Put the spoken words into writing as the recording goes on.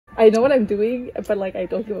I know what I'm doing, but like I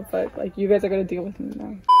don't give a fuck. Like you guys are gonna deal with me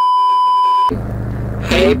now.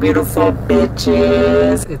 Hey beautiful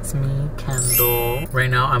bitches, it's me, Kendall.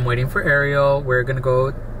 Right now I'm waiting for Arielle. We're gonna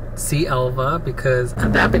go see Elva because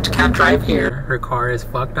that bitch can't drive here. Her car is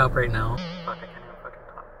fucked up right now. Fuck, I can't even fucking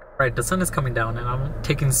talk. Right, the sun is coming down and I'm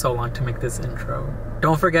taking so long to make this intro.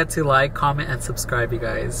 Don't forget to like, comment, and subscribe, you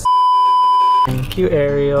guys. Thank you,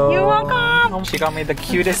 Arielle. You're welcome. She got me the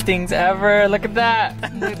cutest things ever. Look at that.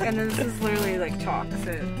 Look, and then this is literally like chalk.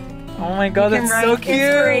 So oh my god, that's so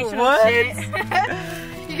cute. What?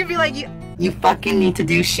 You can be like, you fucking need to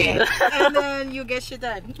do shit. and then you get shit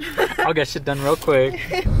done. I'll get shit done real quick.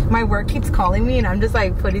 My work keeps calling me and I'm just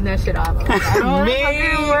like putting that shit off. Like, I don't me.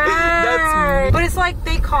 That's me. But it's like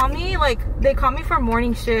they call me for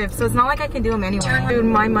morning shifts, so it's not like I can do them anyway. Dude,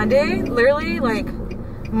 my Monday, literally like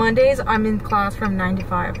Mondays I'm in class from 9 to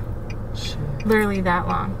 5. Shit. Literally that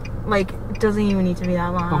long. Like it doesn't even need to be that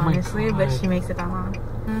long, honestly, God. but she makes it that long.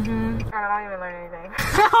 I don't even learn anything.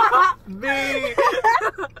 Me.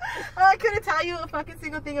 I couldn't tell you a fucking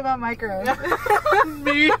single thing about micros.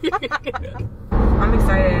 Me. I'm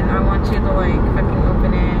excited. I want you to like fucking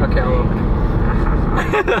open it. Okay, I'll open it.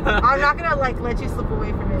 I'm not gonna like let you slip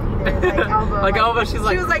away from it either. Like Elva. Like Elva, she was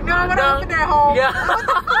like, no, I'm gonna open it at home. Yeah.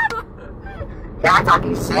 You're not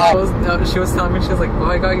talking shit. She was telling me, she was like, oh,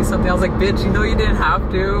 I got you something. I was like, bitch, you know you didn't have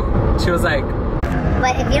to. She was like,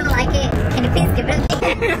 but if you don't like it, can you please give it to me?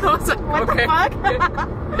 I was like, What okay. the fuck?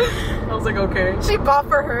 I was like, okay. She bought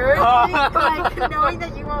for her, like knowing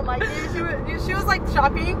that you won't like it. She was like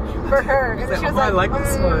shopping for her, and she was like, I like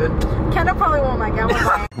this one. Kendall probably won't like it. I won't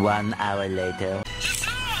buy it. 1 hour later.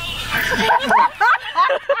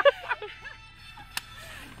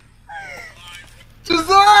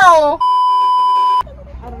 Giselle!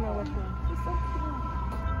 I don't know what to do.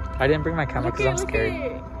 I didn't bring my camera because I'm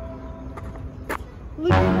scared.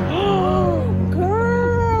 Look at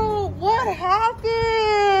girl, what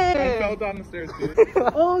happened? I fell down the stairs, dude.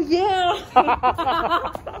 Oh yeah.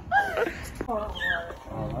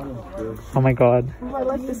 Oh my god. Oh, I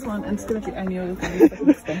like this one. And it's gonna be, I know it's gonna be fucking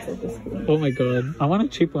expensive. This one. Oh my god. I want a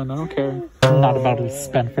cheap one. I don't care. I'm not about to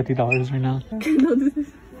spend $50 right now. No, this is...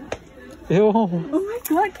 Ew. Oh my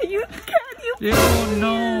god, can you? Ew,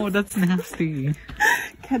 no, that's nasty.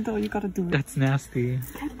 Kendall, you gotta do it. That's nasty.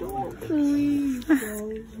 Kendall, please.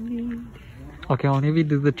 Okay, only if you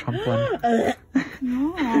do the Trump one.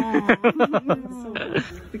 No.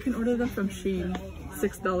 We can order them from Shein.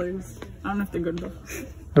 $6. I don't know if they're good though.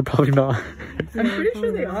 They're probably not. I'm pretty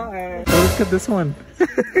sure they are. Oh, let's get this one.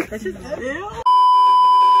 That's just ew.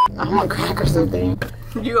 I'm on crack or something.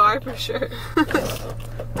 You are for sure.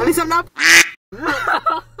 At least I'm not.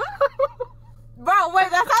 Bro, wait,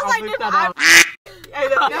 that sounds like this. I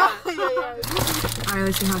know. Yeah. Alright,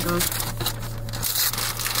 let's see how it goes.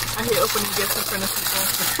 I hate opening gifts in front of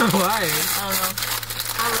people. Why? I don't know.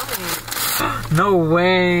 I love it. No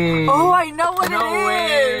way. Oh, I know what it is. No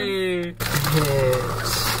way.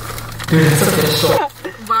 Dude, it's official.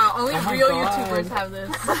 Wow, only Oh my real God. YouTubers have this.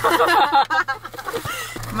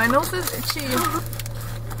 My nose is itchy.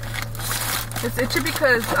 It's itchy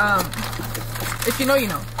because, if you know, you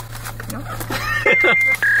know. You know?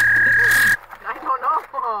 I don't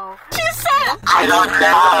know. She said, I don't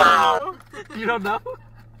know. You don't know?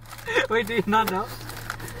 Wait, do you not know?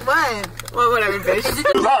 what? Well, whatever, bitch.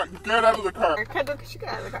 Get out of the car. Kendall, she get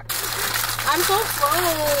out of the car. I'm so slow.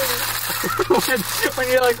 when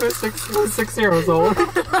you're like 6 years old.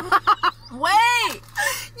 Wait!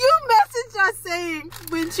 You messaged us saying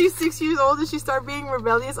when she's 6 years old and she start being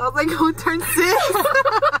rebellious. I was like, who turned 6? I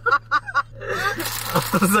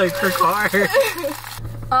was like, her car.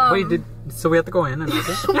 Wait, so we have to go in and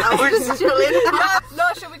everything? We're just chilling.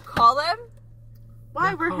 No, should we call them?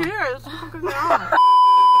 Why? We're here. Let's fucking go on.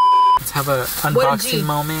 Let's have a unboxing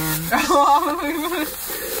moment.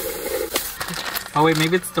 Oh wait,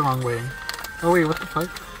 maybe it's the wrong way. Oh wait, what the fuck?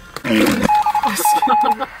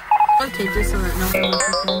 I'll take this so that no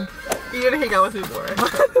one you're gonna hang out with me more.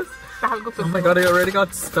 Oh my god, I already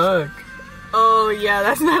got stuck. Oh yeah,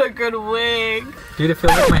 that's not a good wig. Dude, it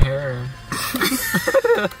feels like my hair.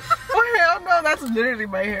 Oh hell no, that's literally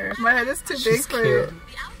my hair. My head is too big for it.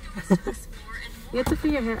 You have to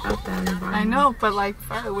put your hair out there. I know, but like,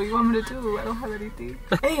 what do you want me to do? I don't have anything.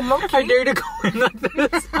 Hey, low key. I dare to go in like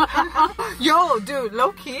this. Yo, dude,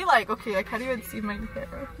 low key, like, okay, I can't even see my hair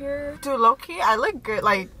right here. Dude, low key, I look good.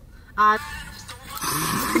 Like, I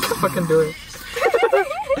can fucking do it.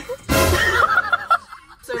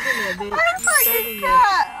 Serving it, bitch. I'm fucking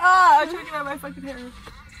cat. I'm trying to get out my fucking hair.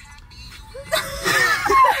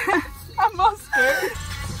 I'm all scared.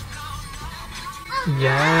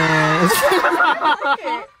 Yes.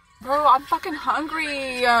 Bro, I'm fucking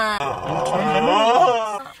hungry.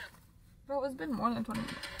 Bro, it's been more than 20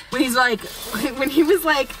 minutes. When he's like, when he was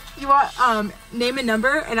like, you want name a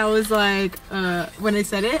number, and I was like, when I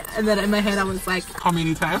said it, and then in my head I was like, Call me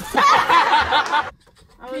anytime.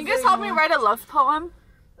 Can you guys help me write a love poem?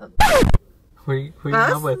 Who are you in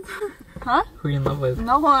love with? Huh? Who are you in love with?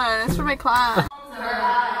 No one. It's for my class.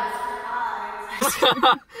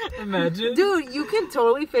 Imagine. dude, you can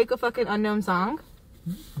totally fake a fucking unknown song.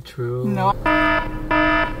 True. No.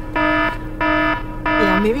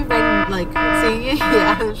 Yeah, maybe writing, like, singing it.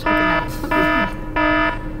 Yeah, check it out.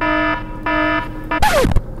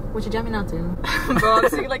 What you jamming out to? Bro, I'm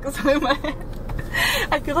singing like a song in my head.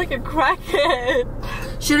 I feel like a crackhead.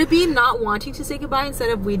 Should it be not wanting to say goodbye instead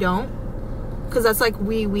of we don't? Because that's like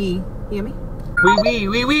we. You get me?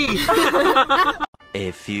 We.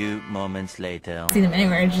 A few moments later. See them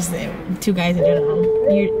anywhere, it's just two guys in general.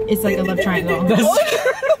 It's like a love triangle.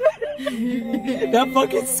 That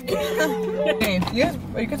fucking scary. Okay, you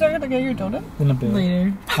guys are gonna get your donut? In a bit.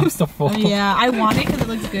 Later. I'm so full. Yeah, I want it because it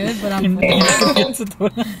looks good, but I'm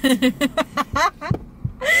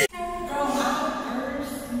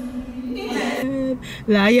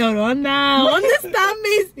La Llorona, ¿dónde están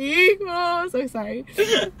mis hijos? So sorry.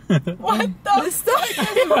 What the fuck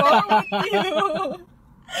is wrong with you?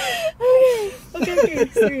 Okay,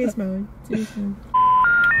 serious mode.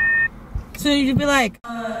 So you'd be like,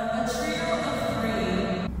 a trio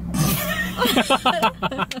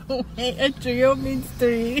of 3. Wait, a trio means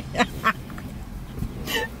 3.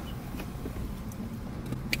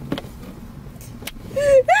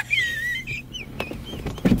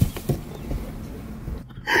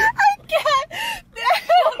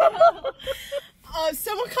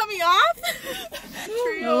 Someone cut me off?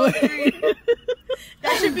 Trio of 3.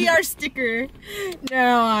 That should be our sticker.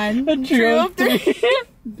 No, on. A trio of 3.